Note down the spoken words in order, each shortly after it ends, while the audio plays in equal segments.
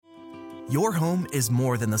Your home is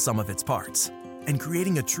more than the sum of its parts, and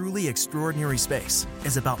creating a truly extraordinary space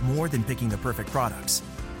is about more than picking the perfect products.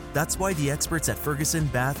 That's why the experts at Ferguson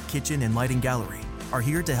Bath, Kitchen, and Lighting Gallery are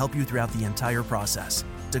here to help you throughout the entire process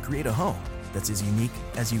to create a home that's as unique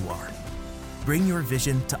as you are. Bring your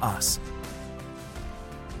vision to us.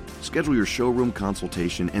 Schedule your showroom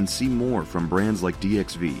consultation and see more from brands like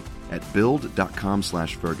DXV at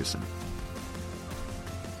build.com/Ferguson.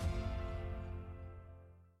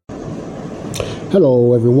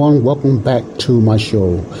 Hello everyone, welcome back to my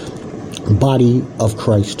show, Body of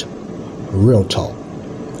Christ, Real Talk.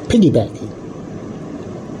 Piggybacking,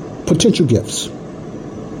 potential gifts.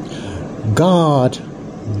 God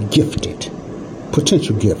gifted,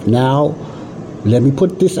 potential gift. Now, let me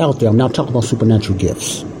put this out there. I'm not talking about supernatural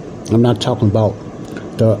gifts. I'm not talking about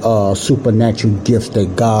the supernatural gifts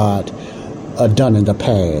that God done in the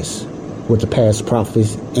past with the past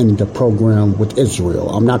prophets in the program with Israel.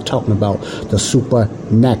 I'm not talking about the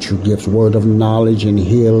supernatural gifts, word of knowledge and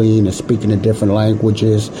healing and speaking in different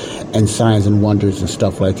languages and signs and wonders and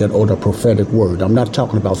stuff like that, or the prophetic word. I'm not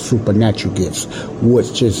talking about supernatural gifts,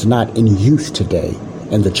 which is not in use today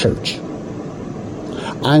in the church.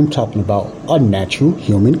 I'm talking about a natural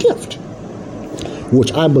human gift,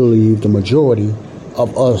 which I believe the majority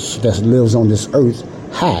of us that lives on this earth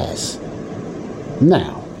has.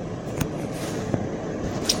 Now,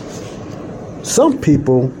 some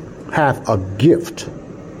people have a gift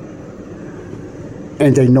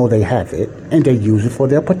and they know they have it and they use it for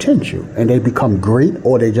their potential and they become great,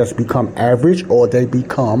 or they just become average, or they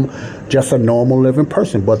become just a normal living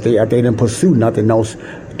person, but they didn't pursue nothing else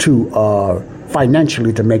to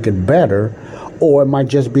financially to make it better. Or it might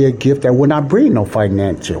just be a gift that will not bring no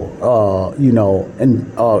financial,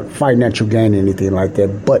 financial gain, anything like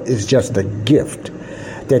that. But it's just a gift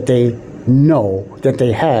that they know that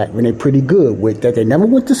they had and they're pretty good with, that they never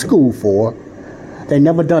went to school for. They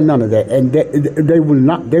never done none of that, and they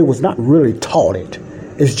was not really taught it.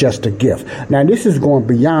 It's just a gift. Now this is going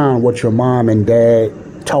beyond what your mom and dad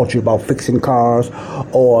taught you about fixing cars,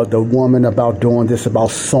 or the woman about doing this,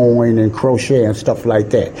 about sewing and crochet and stuff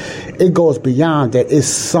like that. It goes beyond that. It's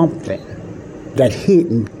something, that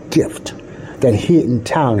hidden gift, that hidden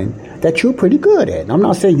talent that you're pretty good at. I'm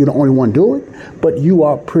not saying you're the only one do it, but you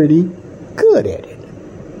are pretty good at it.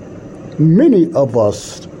 Many of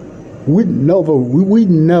us, we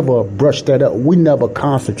never brush that up. We never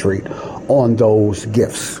concentrate on those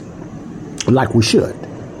gifts like we should.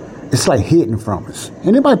 It's like hidden from us.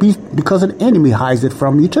 And it might be because the enemy hides it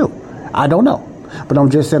from you too. I don't know. But I'm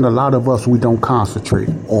just saying a lot of us, we don't concentrate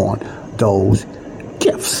on those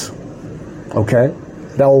gifts. Okay?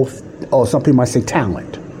 Those, or some people might say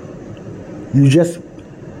talent.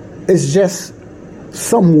 It's just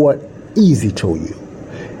somewhat easy to you.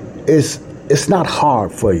 It's not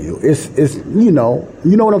hard for you. It's you know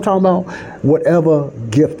what I'm talking about? Whatever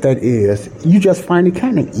gift that is, you just find it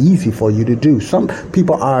kind of easy for you to do. Some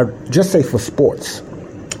people are, just say for sports,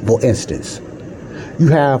 for instance, you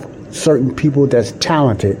have certain people that's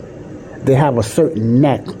talented. They have a certain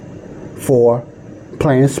knack for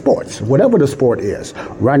playing sports, whatever the sport is.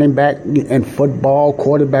 Running back in football,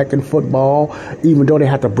 quarterback in football, even though they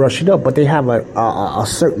have to brush it up, but they have a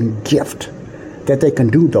certain gift that they can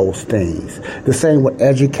do those things. The same with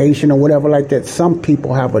education or whatever like that. Some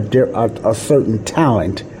people have a certain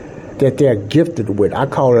talent that they're gifted with. I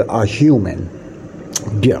call it a human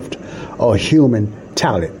gift, or human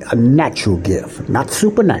talent, a natural gift, not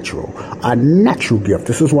supernatural, a natural gift.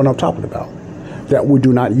 This is what I'm talking about, that we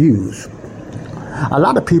do not use. A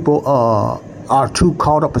lot of people are too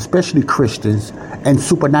caught up, especially Christians, in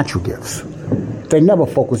supernatural gifts. They never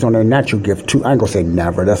focus on their natural gift too. I ain't gonna say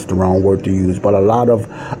never, that's the wrong word to use, but a lot of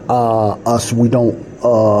us, we don't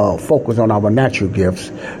focus on our natural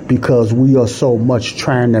gifts because we are so much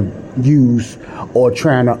trying to use or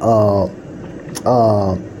trying to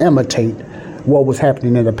imitate what was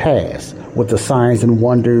happening in the past with the signs and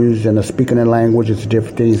wonders and the speaking in languages,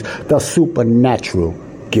 different things, the supernatural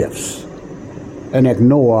gifts, and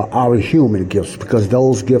ignore our human gifts because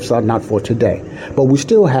those gifts are not for today. But we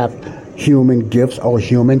still have human gifts or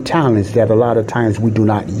human talents that a lot of times we do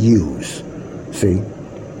not use. See?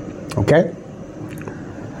 Okay?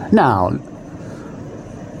 Now,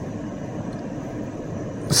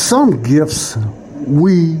 some gifts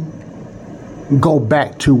we go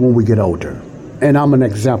back to when we get older. And I'm an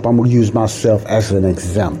example. I'm going to use myself as an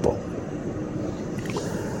example.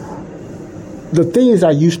 The things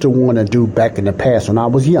I used to want to do back in the past when I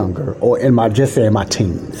was younger, or in my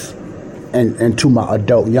teens, and to my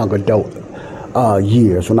young adult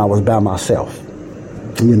years when I was by myself.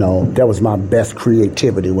 You know, that was my best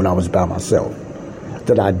creativity when I was by myself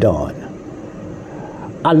that I done.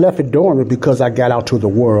 I left it dormant because I got out to the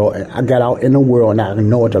world. I got out in the world and I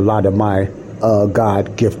ignored a lot of my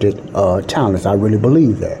God-gifted talents. I really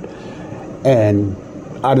believe that. And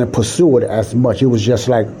I didn't pursue it as much. It was just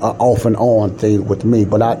like an off and on thing with me.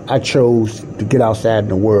 But I chose to get outside in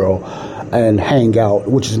the world and hang out,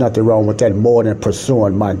 which is nothing wrong with that, more than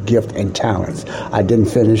pursuing my gift and talents. I didn't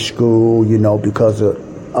finish school, because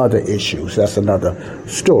of other issues. That's another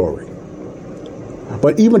story.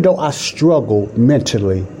 But even though I struggled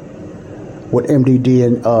mentally with MDD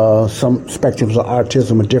and some spectrums of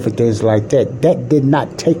autism and different things like that, that did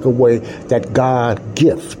not take away that God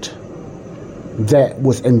gift that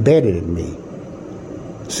was embedded in me.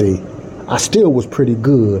 See, I still was pretty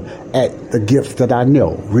good at the gifts that I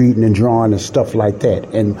know, reading and drawing and stuff like that,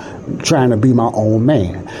 and trying to be my own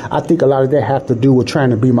man. I think a lot of that have to do with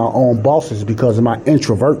trying to be my own bosses because of my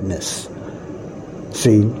introvertness.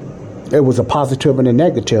 See, it was a positive and a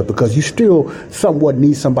negative because you still somewhat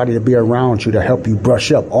need somebody to be around you to help you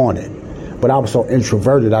brush up on it. But I was so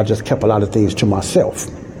introverted, I just kept a lot of things to myself.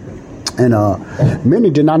 And many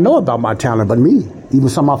did not know about my talent but me. Even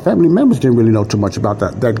some of my family members didn't really know too much about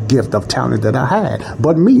that gift of talent that I had.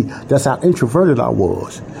 But me, that's how introverted I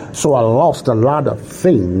was. So I lost a lot of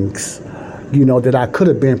things, that I could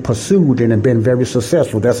have been pursued and been very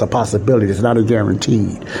successful. That's a possibility. It's not a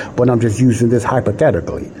guaranteed. But I'm just using this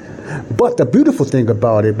hypothetically. But the beautiful thing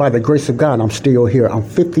about it, by the grace of God, I'm still here. I'm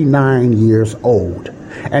 59 years old.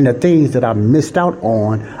 And the things that I missed out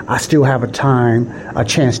on, I still have a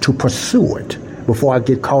chance to pursue it before I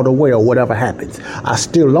get caught away or whatever happens.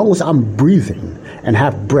 As long as I'm breathing and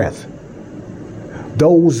have breath,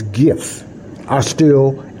 those gifts are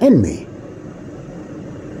still in me.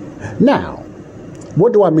 Now,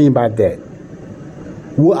 what do I mean by that?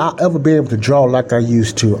 Will I ever be able to draw like I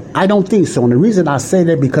used to? I don't think so. And the reason I say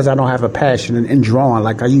that because I don't have a passion in drawing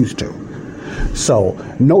like I used to. So,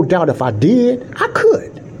 no doubt if I did, I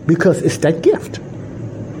could, because it's that gift.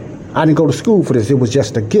 I didn't go to school for this. It was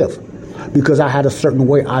just a gift, because I had a certain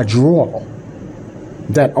way I draw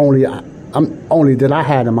that only that I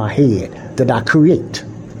had in my head that I create.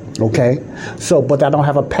 Okay? So, but I don't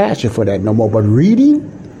have a passion for that no more. But reading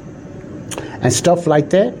and stuff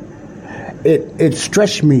like that, it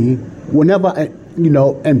stretched me whenever,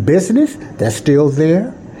 in business, that's still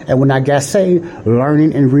there. And when I got saved,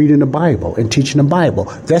 learning and reading the Bible and teaching the Bible,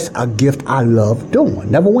 that's a gift I love doing.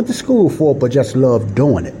 Never went to school for it, but just love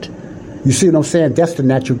doing it. You see what I'm saying? That's the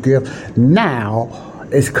natural gift. Now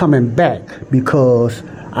it's coming back because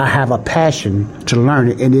I have a passion to learn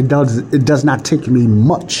it, and it does not take me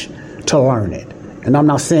much to learn it. And I'm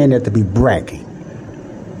not saying that to be bragging.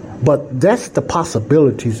 But that's the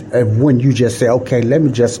possibilities of when you just say, okay, let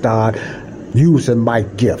me just start using my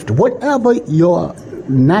gift. Whatever your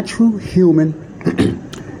natural human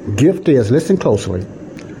gift is, listen closely,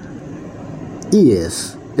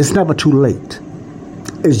 it's never too late.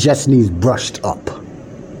 It just needs brushed up.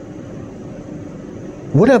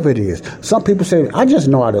 Whatever it is. Some people say, I just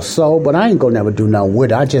know how to sew, but I ain't gonna never do nothing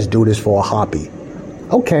with it. I just do this for a hobby.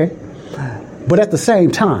 Okay. But at the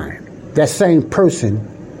same time, that same person,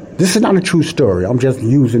 this is not a true story. I'm just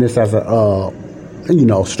using this as a,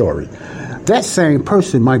 story. That same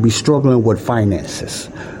person might be struggling with finances,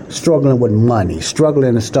 struggling with money, struggling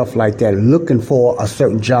and stuff like that, looking for a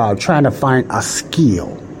certain job, trying to find a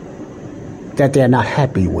skill that they're not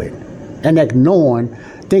happy with. And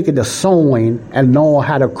thinking of sewing and knowing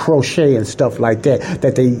how to crochet and stuff like that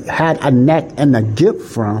they had a knack and a gift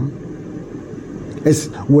from,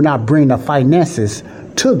 will not bring the finances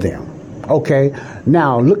to them. Okay,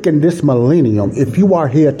 now look in this millennium. If you are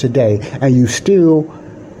here today and you still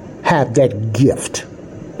have that gift,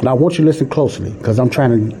 and I want you to listen closely because I'm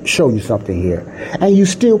trying to show you something here, and you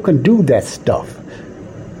still can do that stuff,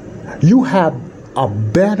 you have a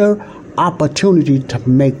better opportunity to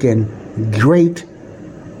making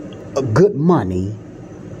good money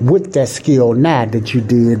with that skill now that you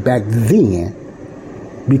did back then,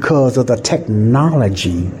 because of the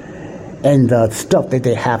technology and the stuff that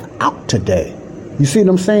they have out today. You see what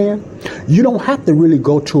I'm saying? You don't have to really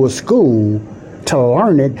go to a school to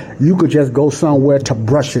learn it. You could just go somewhere to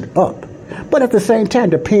brush it up. But at the same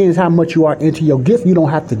time, depends how much you are into your gift. You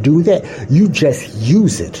don't have to do that. You just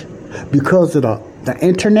use it. Because of the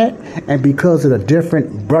internet and because of the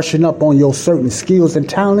different brushing up on your certain skills and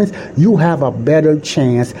talents, you have a better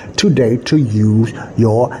chance today to use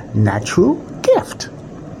your natural gift.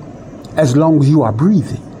 As long as you are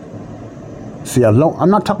breathing. See, I'm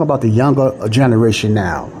not talking about the younger generation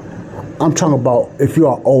now. I'm talking about if you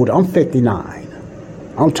are older. I'm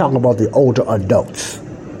 59. I'm talking about the older adults.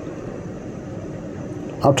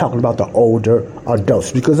 I'm talking about the older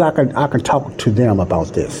adults, because I can talk to them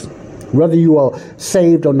about this. Whether you are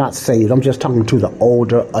saved or not saved, I'm just talking to the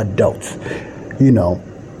older adults,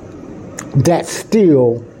 that's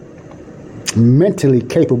still mentally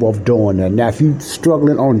capable of doing that. Now, if you're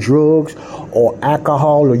struggling on drugs or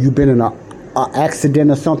alcohol, or you've been in an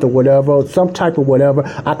accident or something, whatever, some type of whatever,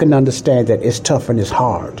 I can understand that it's tough and it's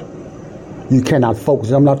hard. You cannot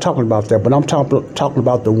focus. I'm not talking about that, but I'm talking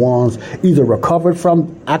about the ones either recovered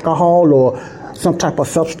from alcohol or some type of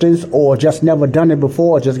substance, or just never done it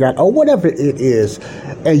before, or just whatever it is.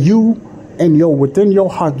 And within your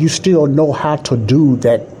heart, you still know how to do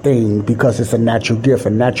that thing, because it's a natural gift,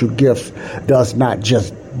 and natural gifts does not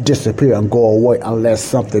just disappear and go away unless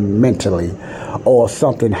something mentally or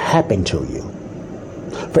something happened to you.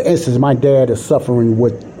 For instance, my dad is suffering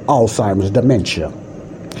with Alzheimer's, dementia.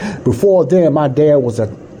 Before then, my dad was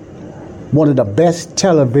one of the best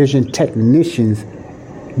television technicians,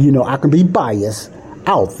 I can be biased,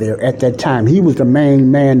 out there at that time. He was the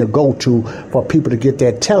main man to go to for people to get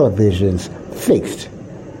their televisions fixed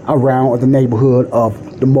around the neighborhood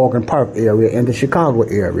of the Morgan Park area and the Chicago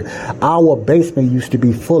area. Our basement used to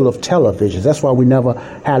be full of televisions. That's why we never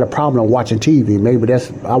had a problem watching TV. Maybe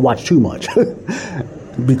I watched too much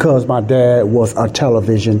because my dad was a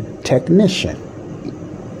television technician.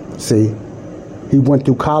 See, he went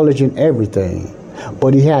through college and everything,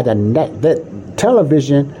 but he had that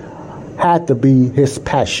television had to be his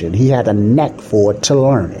passion. He had a knack for it to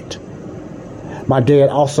learn it. My dad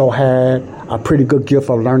also had a pretty good gift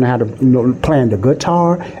for learning how to, playing the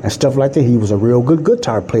guitar and stuff like that. He was a real good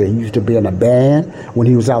guitar player. He used to be in a band when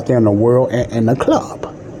he was out there in the world and in the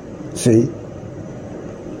club. See?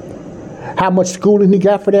 How much schooling he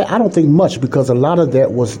got for that? I don't think much, because a lot of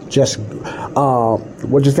that was just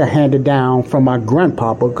handed down from my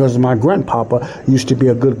grandpapa, because my grandpapa used to be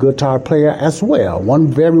a good guitar player as well. One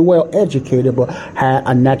very well educated, but had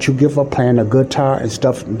a natural gift for playing the guitar and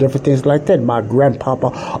stuff, different things like that. My grandpapa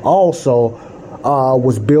also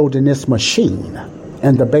was building this machine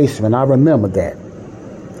in the basement. I remember that.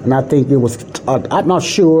 And I think it was, I'm not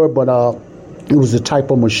sure, but it was the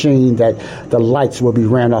type of machine that the lights will be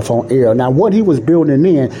ran off on air. Now, what he was building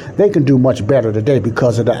in, they can do much better today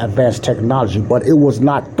because of the advanced technology, but it was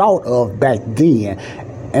not thought of back then.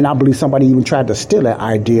 And I believe somebody even tried to steal that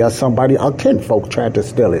idea. Our kinfolk tried to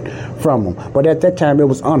steal it from him. But at that time, it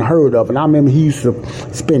was unheard of. And I remember he used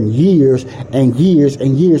to spend years and years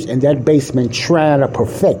and years in that basement trying to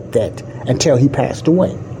perfect that until he passed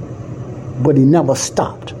away. But he never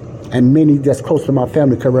stopped. And many that's close to my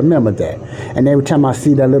family can remember that. And every time I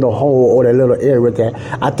see that little hole or that little area there,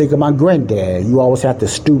 I think of my granddad. You always have to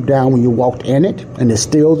stoop down when you walked in it, and it's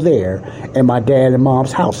still there in my dad and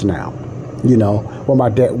mom's house now. Where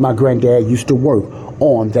my granddad used to work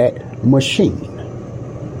on that machine.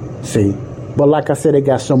 See? But like I said, they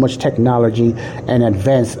got so much technology and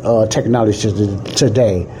advanced technology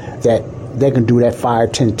today that they can do that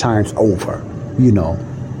 5-10 times over.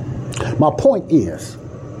 My point is,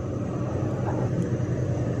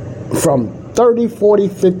 from 30, 40,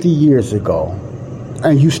 50 years ago,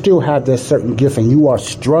 and you still have that certain gift, and you are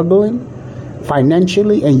struggling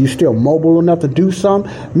financially, and you're still mobile enough to do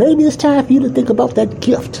something, maybe it's time for you to think about that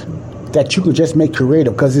gift that you could just make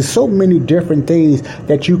creative, because there's so many different things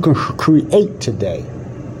that you can create today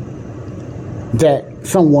that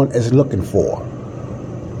someone is looking for.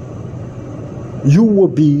 You will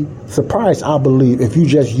be surprised, I believe, if you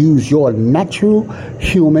just use your natural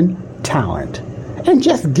human talent and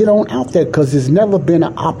just get on out there, because there's never been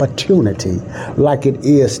an opportunity like it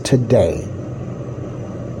is today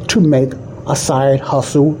to make a side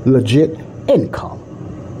hustle, legit income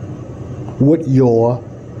with your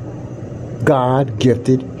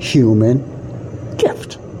God-gifted human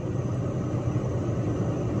gift.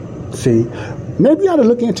 See, maybe you ought to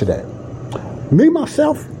look into that. Me,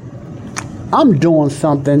 myself, I'm doing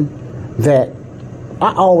something that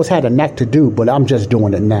I always had a knack to do, but I'm just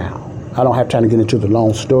doing it now. I don't have time to get into the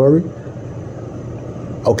long story.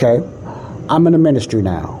 Okay? I'm in the ministry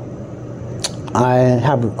now. I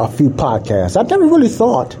have a few podcasts. I never really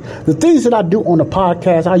thought the things that I do on the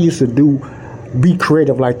podcast, I used to be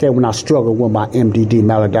creative like that when I struggled with my MDD,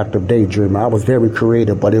 maladaptive daydreaming. I was very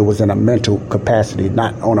creative, but it was in a mental capacity,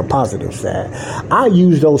 not on a positive side. I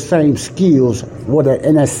use those same skills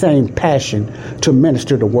in that same passion to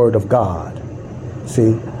minister the word of God.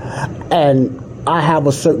 See? And I have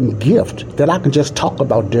a certain gift that I can just talk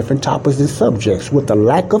about different topics and subjects. With the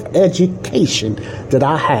lack of education that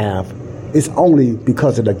I have, it's only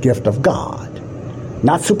because of the gift of God.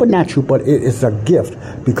 Not supernatural, but it is a gift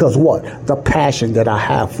because what? The passion that I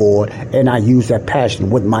have for it, and I use that passion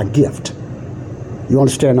with my gift. You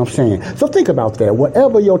understand what I'm saying? So think about that.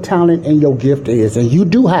 Whatever your talent and your gift is, and you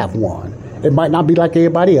do have one, it might not be like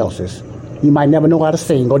everybody else's. You might never know how to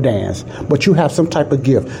sing or dance, but you have some type of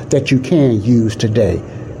gift that you can use today,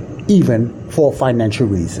 even for financial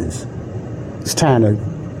reasons. It's time to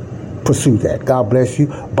pursue that. God bless you.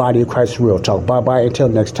 Body of Christ Real Talk. Bye-bye until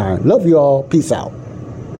next time. Love you all. Peace out.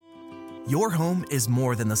 Your home is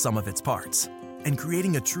more than the sum of its parts, and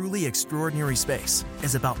creating a truly extraordinary space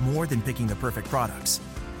is about more than picking the perfect products.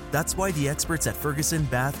 That's why the experts at Ferguson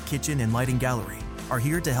Bath, Kitchen, and Lighting Gallery are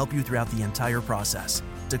here to help you throughout the entire process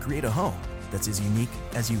to create a home that's as unique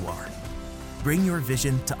as you are. Bring your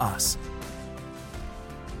vision to us.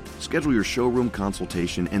 Schedule your showroom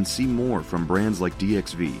consultation and see more from brands like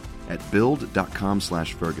DXV at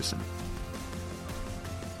build.com/Ferguson.